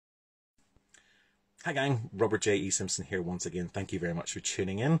Hi gang, Robert J. E. Simpson here once again. Thank you very much for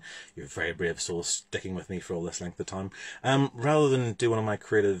tuning in. You're very brave souls sticking with me for all this length of time. Rather than do one of my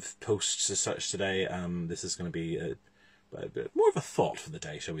creative posts as such today, this is going to be a bit more of a thought for the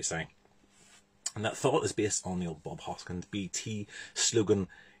day, shall we say. And that thought is based on the old Bob Hoskins BT slogan,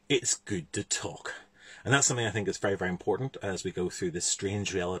 "It's good to talk." And that's something I think is very, very important as we go through this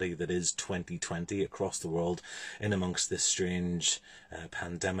strange reality that is 2020 across the world, in amongst this strange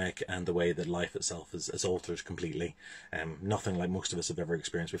pandemic and the way that life itself is altered completely. Nothing like most of us have ever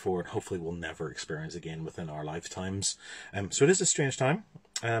experienced before, and hopefully we'll never experience again within our lifetimes. So it is a strange time.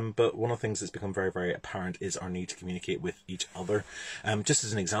 But one of the things that's become very, very apparent is our need to communicate with each other. Just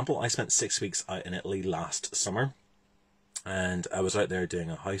as an example, I spent 6 weeks out in Italy last summer. And I was out there doing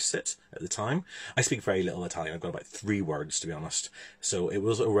a house sit at the time. I speak very little Italian. I've got about 3 words, to be honest. So it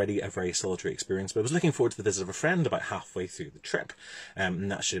was already a very solitary experience. But I was looking forward to the visit of a friend about halfway through the trip.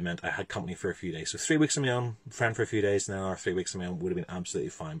 And that should have meant I had company for a few days. So 3 weeks on my own, friend for a few days, and then another 3 weeks on my own would have been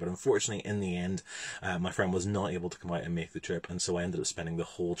absolutely fine. But unfortunately, in the end, my friend was not able to come out and make the trip. And so I ended up spending the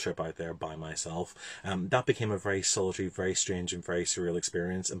whole trip out there by myself. That became a very solitary, very strange and very surreal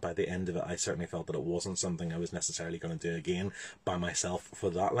experience. And by the end of it, I certainly felt that it wasn't something I was necessarily going to do again by myself for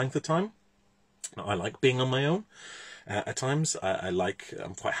that length of time. Now, I like being on my own at times.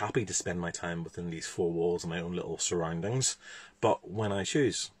 I'm quite happy to spend my time within these 4 walls and my own little surroundings. But when I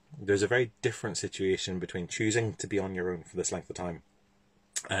choose, there's a very different situation between choosing to be on your own for this length of time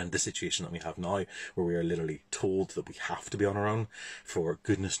and the situation that we have now, where we are literally told that we have to be on our own for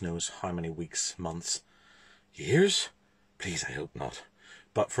goodness knows how many weeks, months, years? Please, I hope not.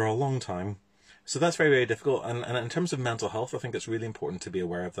 But for a long time. So that's very, very difficult. And in terms of mental health, I think it's really important to be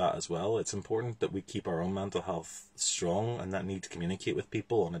aware of that as well. It's important that we keep our own mental health strong, and that need to communicate with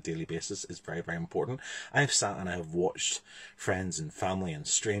people on a daily basis is very, very important. I've sat and I have watched friends and family and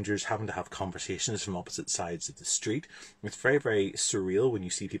strangers having to have conversations from opposite sides of the street. It's very, very surreal when you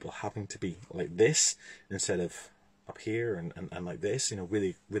see people having to be like this instead of up here and like this,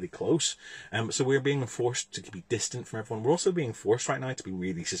 really, really close. So we're being forced to be distant from everyone. We're also being forced right now to be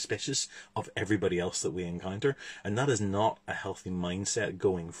really suspicious of everybody else that we encounter. And that is not a healthy mindset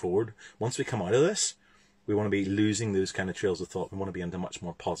going forward. Once we come out of this, we want to be losing those kind of trails of thought. We want to be into a much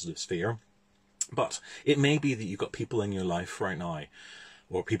more positive sphere. But it may be that you've got people in your life right now,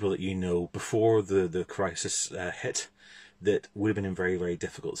 or people that you know before the crisis hit, that would have been in very, very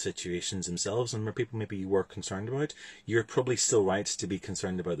difficult situations themselves, and where people maybe you were concerned about. You're probably still right to be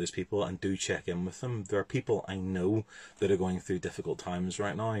concerned about those people and do check in with them. There are people I know that are going through difficult times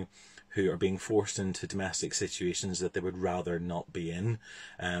right now who are being forced into domestic situations that they would rather not be in.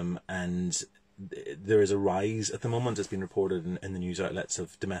 And there is a rise at the moment, it's been reported in the news outlets,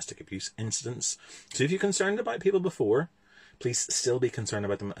 of domestic abuse incidents. So if you're concerned about people before, please still be concerned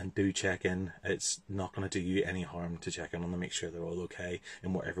about them and do check in. It's not going to do you any harm to check in on them, make sure they're all okay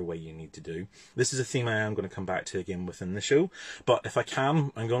in whatever way you need to do. This is a theme I am going to come back to again within the show, but if I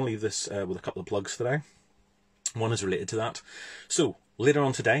can, I'm going to leave this with a couple of plugs today. One is related to that. So later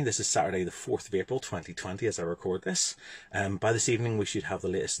on today, this is Saturday the 4th of April 2020 as I record this. By this evening we should have the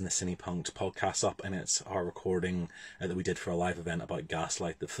latest in the Cinepunked podcast up, and it's our recording that we did for a live event about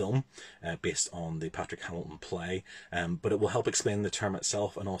Gaslight the film, based on the Patrick Hamilton play. But it will help explain the term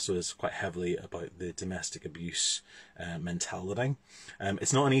itself, and also is quite heavily about the domestic abuse mentality.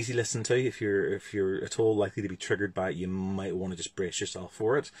 It's not an easy listen to. If you're at all likely to be triggered by it, you might want to just brace yourself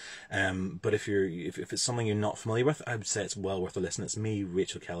for it. But if it's something you're not familiar with, I would say it's well worth a listen. It's me,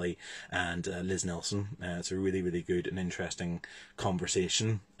 Rachel Kelly, and Liz Nelson. It's a really, really good and interesting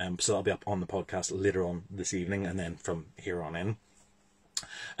conversation. So that'll be up on the podcast later on this evening, and then from here on in.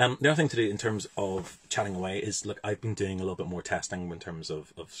 The other thing to do in terms of chatting away is, look, I've been doing a little bit more testing in terms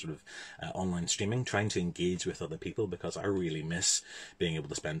of online streaming, trying to engage with other people, because I really miss being able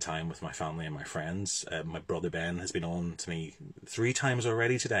to spend time with my family and my friends. My brother Ben has been on to me 3 times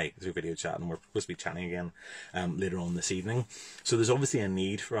already today through video chat, and we're supposed to be chatting again later on this evening. So there's obviously a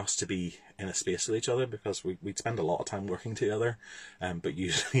need for us to be in a space with each other, because we'd spend a lot of time working together, but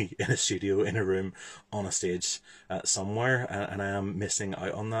usually in a studio, in a room, on a stage somewhere, and I am missing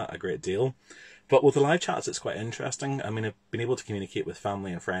out on that a great deal. But with the live chats, it's quite interesting. I mean, I've been able to communicate with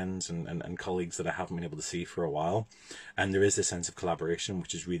family and friends and colleagues that I haven't been able to see for a while. And there is this sense of collaboration,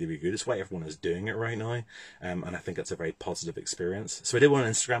 which is really, really good. It's why everyone is doing it right now. And I think it's a very positive experience. So I did one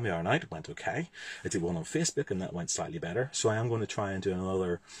on Instagram the other night. It went okay. I did one on Facebook, and that went slightly better. So I am going to try and do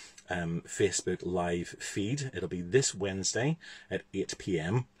another Facebook live feed. It'll be this Wednesday at 8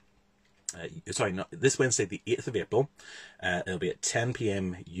 p.m. This Wednesday, the 8th of April. It'll be at 10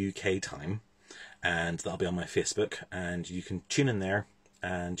 p.m. UK time. And that'll be on my Facebook, and you can tune in there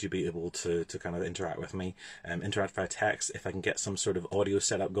and you'll be able to kind of interact with me, interact via text. If I can get some sort of audio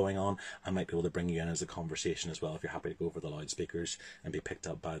setup going on, I might be able to bring you in as a conversation as well, if you're happy to go over the loudspeakers and be picked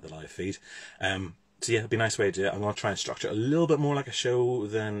up by the live feed. So yeah, it'd be a nice way to do it. I'm going to try and structure it a little bit more like a show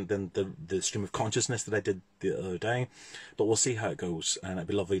than the stream of consciousness that I did the other day, but we'll see how it goes. And it'd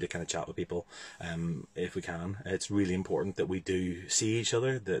be lovely to kind of chat with people, if we can. It's really important that we do see each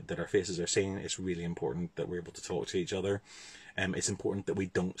other, that our faces are seen. It's really important that we're able to talk to each other. It's important that we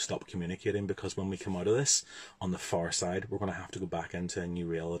don't stop communicating, because when we come out of this on the far side, we're going to have to go back into a new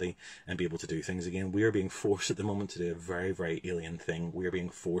reality and be able to do things again. We are being forced at the moment to do a very, very alien thing. We are being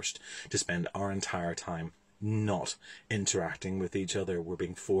forced to spend our entire time not interacting with each other. We're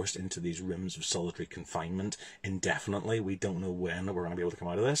being forced into these rooms of solitary confinement indefinitely. We don't know when we're going to be able to come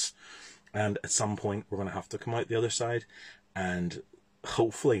out of this. And at some point, we're going to have to come out the other side, and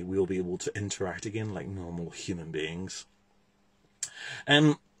hopefully we'll be able to interact again like normal human beings.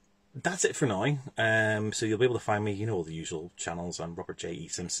 That's it for now. So you'll be able to find me, you know, all the usual channels. I'm Robert J. E.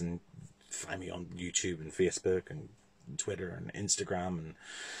 Simpson. Find me on YouTube and Facebook and Twitter and Instagram and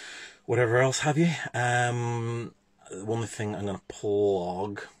whatever else have you. One thing I'm going to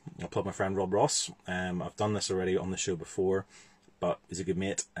plug, I'll plug my friend Rob Ross. I've done this already on the show before, but he's a good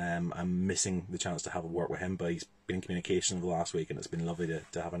mate. I'm missing the chance to have a work with him, but he's been in communication over the last week, and it's been lovely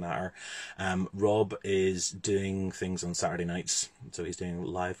to have a natter. Rob is doing things on Saturday nights, so he's doing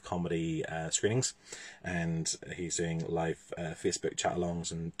live comedy screenings, and he's doing live Facebook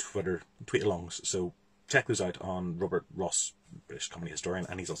chat-alongs and Twitter tweet-alongs. So check those out on Robert Ross, British comedy historian,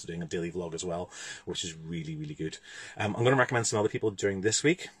 and he's also doing a daily vlog as well, which is really, really good. I'm going to recommend some other people during this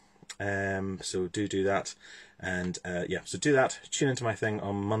week. So do that, and yeah, so do that. Tune into my thing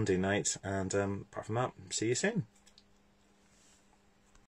on Monday night, and apart from that, see you soon.